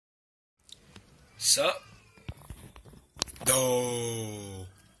Sup Tho.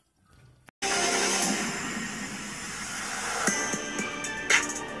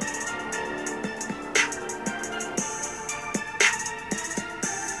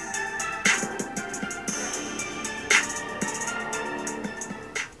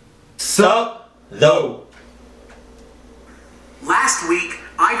 Sup Tho. Last week,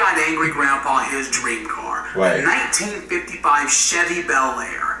 I got Angry Grandpa his dream car, Right. a 1955 Chevy Bel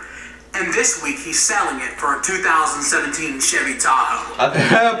Air. And this week, he's selling it for a 2017 Chevy Tahoe.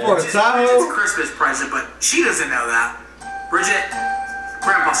 For a Tahoe? Bridget's Christmas present, but she doesn't know that. Bridget,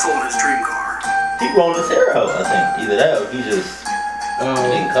 Grandpa sold his dream car. He rolled his hair out, I think. Either that or he just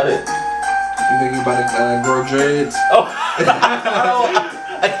didn't cut it. You think you about to grow dreads? Oh,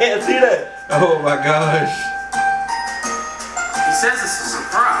 I can't see that. Oh my gosh. He says it's a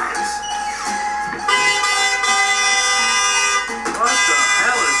surprise. What the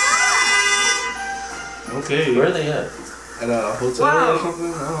hell is Okay. Where are they at? At a hotel or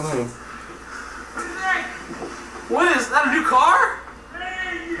something? I don't know. What is that, a new car?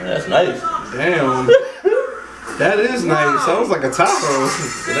 That's nice. Damn. That is nice. Sounds like a Tahoe.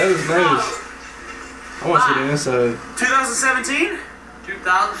 That is nice. I want to see the inside. 2017?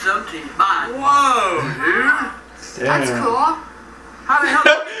 2017. Mine. Whoa, dude. Damn. That's cool. How the hell?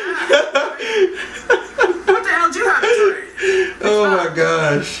 What the hell did you have to trade? Oh my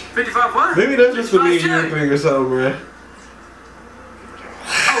gosh. 55 what? Maybe that's just for me and you Chevy. thing or something, bruh.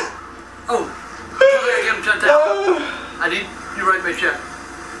 Oh. I get him sent out. I need you write me a check.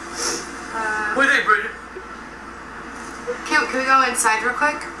 What do you think, Bridget? Can we go inside real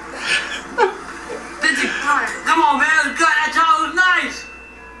quick? Come on, man. God, that towel was nice.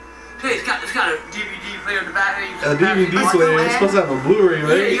 Hey, it's got a DVD player in the back. A DVD player. It's supposed to have a Blu-ray, Yeah,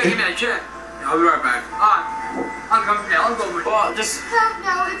 right? you gotta give me that check. Yeah, I'll be right back. Alright. I'll come down. I'll go with you. Well, just...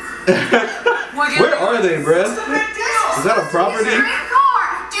 No, it's... Where are they, bruh? It's a big deal. Is that a property? It's a dream car.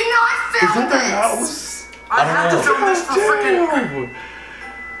 Do not film Is that their this. house? I have to film this for freaking... Damn.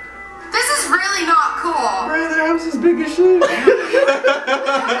 This is really not cool. Bruh, their house is big as shit.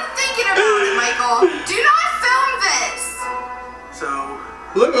 I'm thinking about it, Michael. Do not film this. So...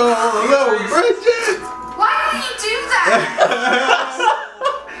 Look, oh, Bridget. Why did he do that?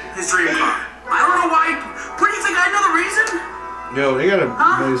 His dream car. I don't know why. What do you think? I know the reason? Yo, they got a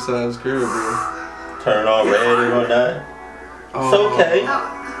nice size curve, bro. Turn all red and whatnot. Oh. It's okay.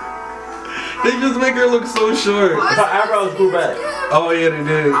 They just make her look so short. What was Her I eyebrows grew back. supposed to do? Oh yeah, they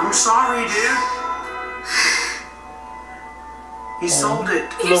did. I'm sorry, dude. He sold it.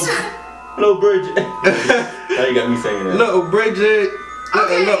 You should... Hello, Bridget. Now you got me saying that. Little Bridget.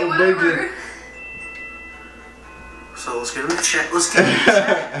 Okay, Little whatever. Bridget. So let's get him a check. Let's get him a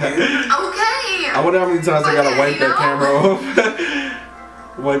check, dude. Okay. I wonder how many times they gotta Okay, wipe you that know? camera off.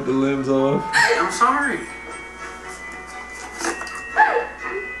 Wipe the lens off. I'm sorry.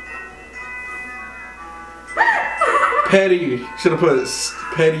 Petty. Should have put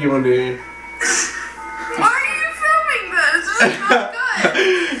Petty on there. Why are you filming this? This is not good.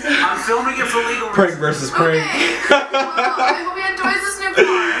 I'm filming it for legal Prank versus prank. Okay. Well, I hope he enjoys this new car.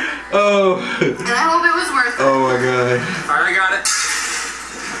 Oh. And I hope it was worth it. Oh my god. Alright, I got it.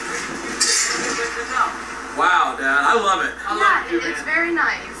 Wow, Dad. I love it. I love it, It's very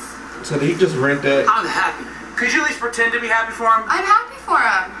nice. So did he just rent that? I'm happy. Could you at least pretend to be happy for him? I'm happy for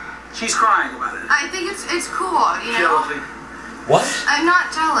him. She's crying about it. I think it's cool, you know? Jealousy. What? I'm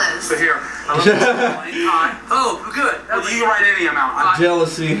not jealous. So here. I love this line. Oh, good. Well, you can write any amount.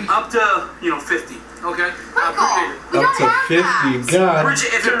 Jealousy. Up to, 50. Okay? Michael, we Up don't to have 50. that. God.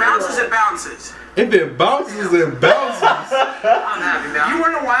 Bridget, if it bounces, it bounces. If it bounces, it bounces. I'm happy now. You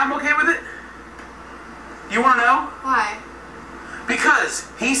want to know why I'm okay with it? You want to know? Why? Because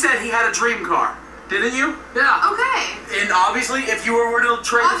he said he had a dream car. Didn't you? Yeah. Okay. And obviously, if you were to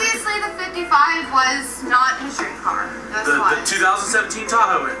trade Obviously, the 55 was not his dream car. That's the why. 2017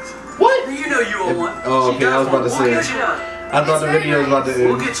 Tahoe is. What? You know you own one. Oh, She okay, I got was about to one. say. We'll get you one. I thought the It's video was about to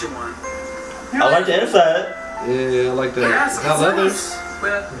We'll end. get you one. I like the inside. Yeah, I like that. Yeah, Is that leather?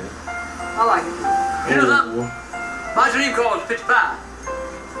 Well, I like it. You know something? Oh. My dream car is 55.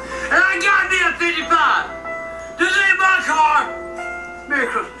 And I got me a 55. This ain't my car. Merry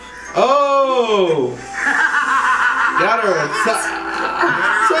Christmas. Oh! Got her a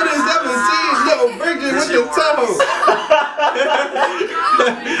 2017 little Bridget with the toe.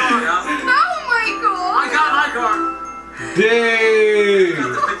 No, Michael. I got my car. Dang!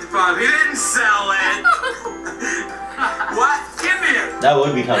 The 55. He didn't sell it. What? Give me it. That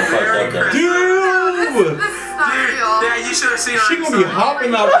would be kind of fucked up, though. Dude! This is not Dude, real. yeah, you should have seen her. She gonna be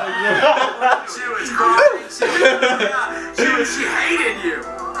hopping up like that. She was crying. She hated you.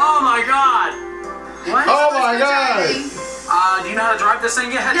 Oh my god. What? Oh my god! Do you know how to drive this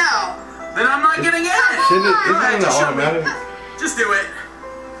thing yet? No. Then I'm not getting in it. Shouldn't it? Go ahead, Isn't it just show me. automatic? Just do it.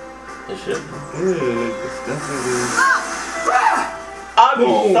 It should. Yeah, it's definitely. I'd be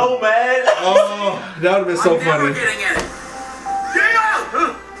so mad. Oh, that would've been so I'm never funny. getting in it.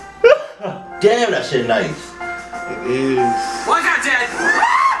 Damn, that shit nice. It is. Well, I got dead.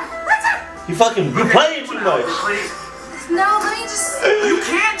 You fucking you playing too much. Please. No, let me just. You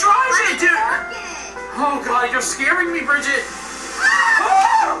can't drive it, dude. Park it. Oh god, you're scaring me, Bridget.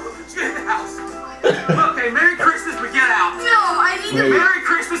 Oh, get in the house. Okay, Merry Christmas, but get out. No, I need to. Wait. Merry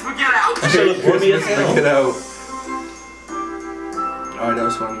Christmas, but get out. That shit look gloomy as hell. Get out. Alright, that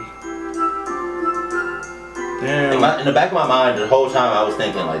was funny. Damn. In the back of my mind, the whole time I was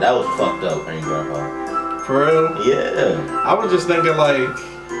thinking like that was fucked up, ain't grandpa. For real? Yeah. I was just thinking like,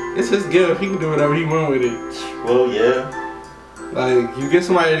 it's his gift. He can do whatever he want with it. Well, yeah. Like, you get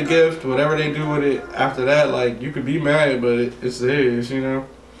somebody a gift, whatever they do with it after that, like, you could be mad, but it's theirs, you know?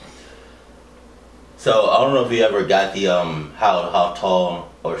 So I don't know if you ever got the how tall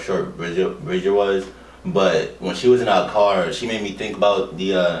or short Bridget was, but when she was in our car, she made me think about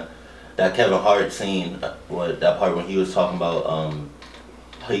the that Kevin Hart scene, that part when he was talking about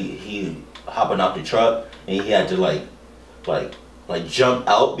he hopping out the truck and he had to like jump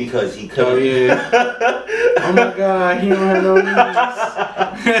out because he couldn't. Oh yeah. Oh my god, he don't have no knees.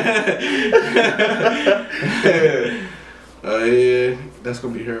 Oh yeah, that's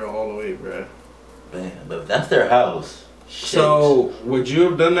gonna be her all the way, bruh. Man, but if that's their house. Shit. So, would you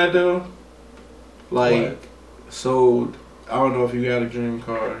have done that though? Like, What? sold, I don't know if you got a dream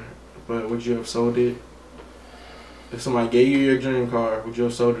car, but would you have sold it? If somebody gave you your dream car, would you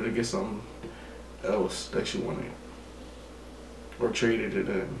have sold it to get something else that you wanted? Or traded it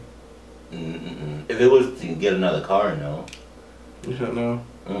in? If it was to get another car, no. You don't know?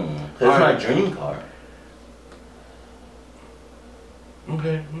 Cause it's my dream car.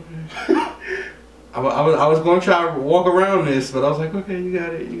 Okay. I was going to try to walk around this, but I was like, okay, you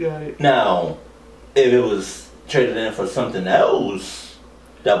got it. Now, if it was traded in for something else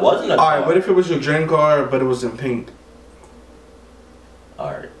that wasn't a car. Alright, what if it was your dream car, but it was in pink?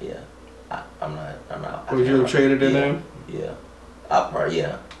 Alright, yeah. I'm not. Would you have traded it in? Yeah.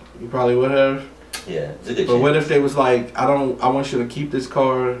 Yeah. You probably would have. Yeah, it's a good But chance. what if they was like, I want you to keep this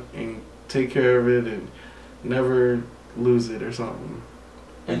car and take care of it and never lose it or something?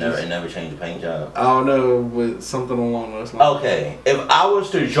 And never change the paint job. I don't know, but something along those lines. Okay, if I was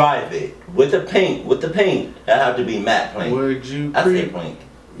to drive it with the paint, that'd have to be matte pink. Would you? I say pink.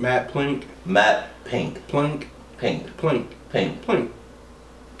 Matte plink. Matte pink. Plink. Pink. Plink. Pink. Plink.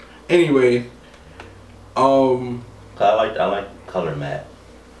 Anyway, I like color matte.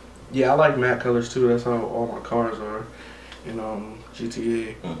 yeah, I like matte colors too. That's how all my cars are in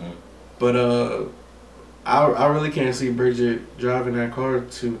GTA. But I really can't see Bridget driving that car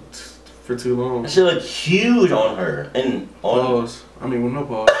for too long. That shit look huge on her and on. Pause. I mean, with no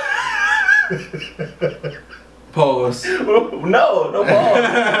pause. Pause. No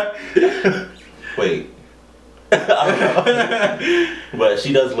pause. Wait. I don't know. But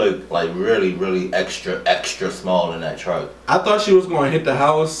she does look like really extra small in that truck. I thought she was going to hit the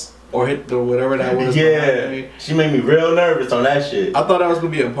house or hit the whatever that was. Yeah. She made me real nervous on that shit. I thought that was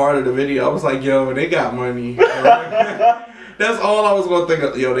going to be a part of the video. I was like, yo, they got money. That's all I was going to think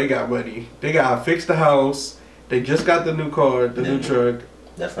of. Yo, they got money. They got to fix the house. They just got the new car, the new truck.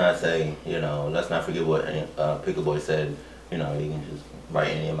 Let's not say, let's not forget what Pickle Boy said. You can just write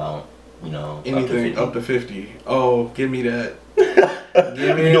any amount. Anything up to 50. Oh, give me that.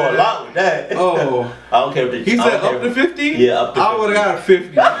 Give me you know a lot with that. Oh. I don't care if He said up to 50? Yeah, up to 50. I would have got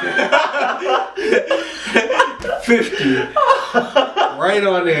 50. 50. Right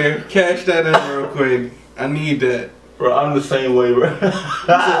on there. Cash that in real quick. I need that. Bro, I'm the same way, bro. He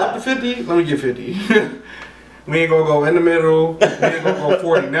said up to 50? Let me get 50. We ain't gonna go in the middle. We ain't gonna go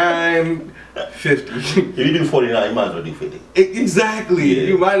 49. 50. If you do 49, you might as well do 50. Exactly. Yeah.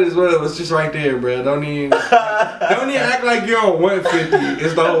 You might as well. It's just right there, bro. Don't even act like you're on 150.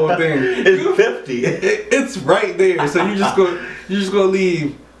 It's the whole thing. It's 50. It's right there. So you just gonna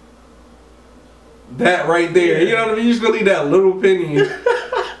leave that right there. You know what I mean? You just gonna leave that little penny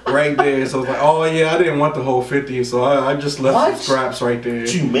right there. So it's like, oh yeah, I didn't want the whole 50, so I just left some scraps right there.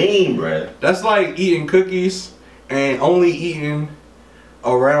 What you mean, bro? That's like eating cookies and only eating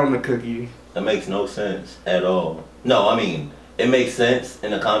around the cookie. That makes no sense at all. No, I mean, it makes sense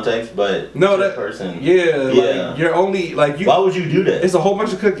in the context, but no, that person. Yeah. Like, you're only like you. Why would you do that? It's a whole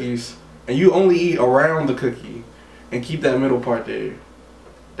bunch of cookies, and you only eat around the cookie, and keep that middle part there.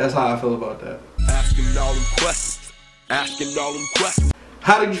 That's how I feel about that. Asking all them questions. Asking all them questions.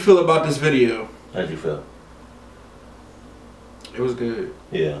 How did you feel about this video? How'd you feel? It was good.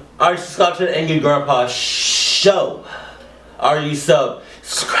 Yeah. Alright, subscribe to the Angry Grandpa Show. Are you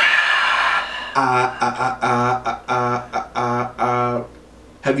subscribe?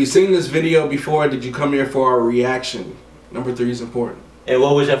 Have you seen this video before? Did you come here for a reaction? Number 3 is important. And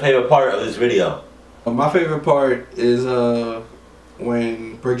what was your favorite part of this video? My favorite part is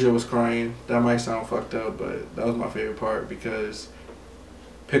when Bridget was crying. That might sound fucked up, but that was my favorite part because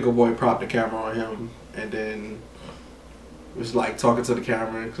Pickle Boy propped the camera on him and then was like talking to the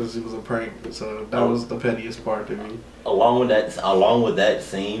camera because it was a prank. So that was the pettiest part to me. Along with that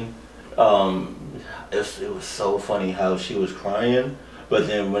scene, it was so funny how she was crying, but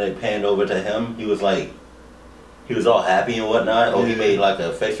then when it panned over to him, he was all happy and whatnot. Or he made like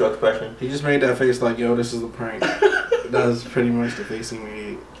a facial expression. He just made that face like, yo, this is a prank. That was pretty much the face he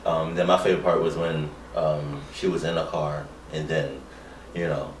made. Then my favorite part was when she was in the car and then, you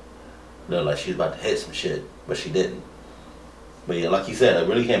know, looked like she was about to hit some shit, but she didn't. But yeah, like you said, I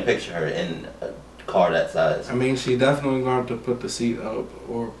really can't picture her in a car that size. I mean, she definitely going to put the seat up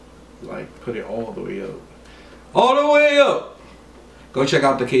or like put it all the way up. All the way up! Go check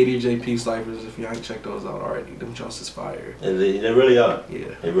out the KDJP ciphers if you haven't checked those out already. Them jumps is fire. They really are.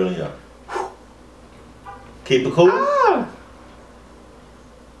 Yeah. They really are. Keep it cool. Ah.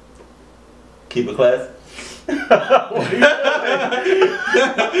 Keep it class. What are you doing?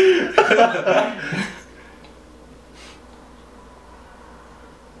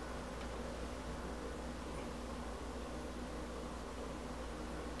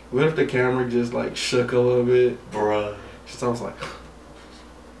 What if the camera just like shook a little bit? Bruh. Just I was like.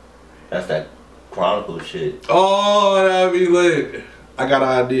 That's that Chronicle shit. Oh, that'd be lit. I got an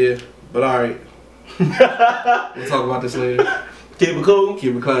idea, but alright. We'll talk about this later. Keep it cool.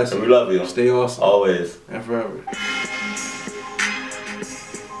 Keep it classy. And we love you. Stay awesome. Always. And forever.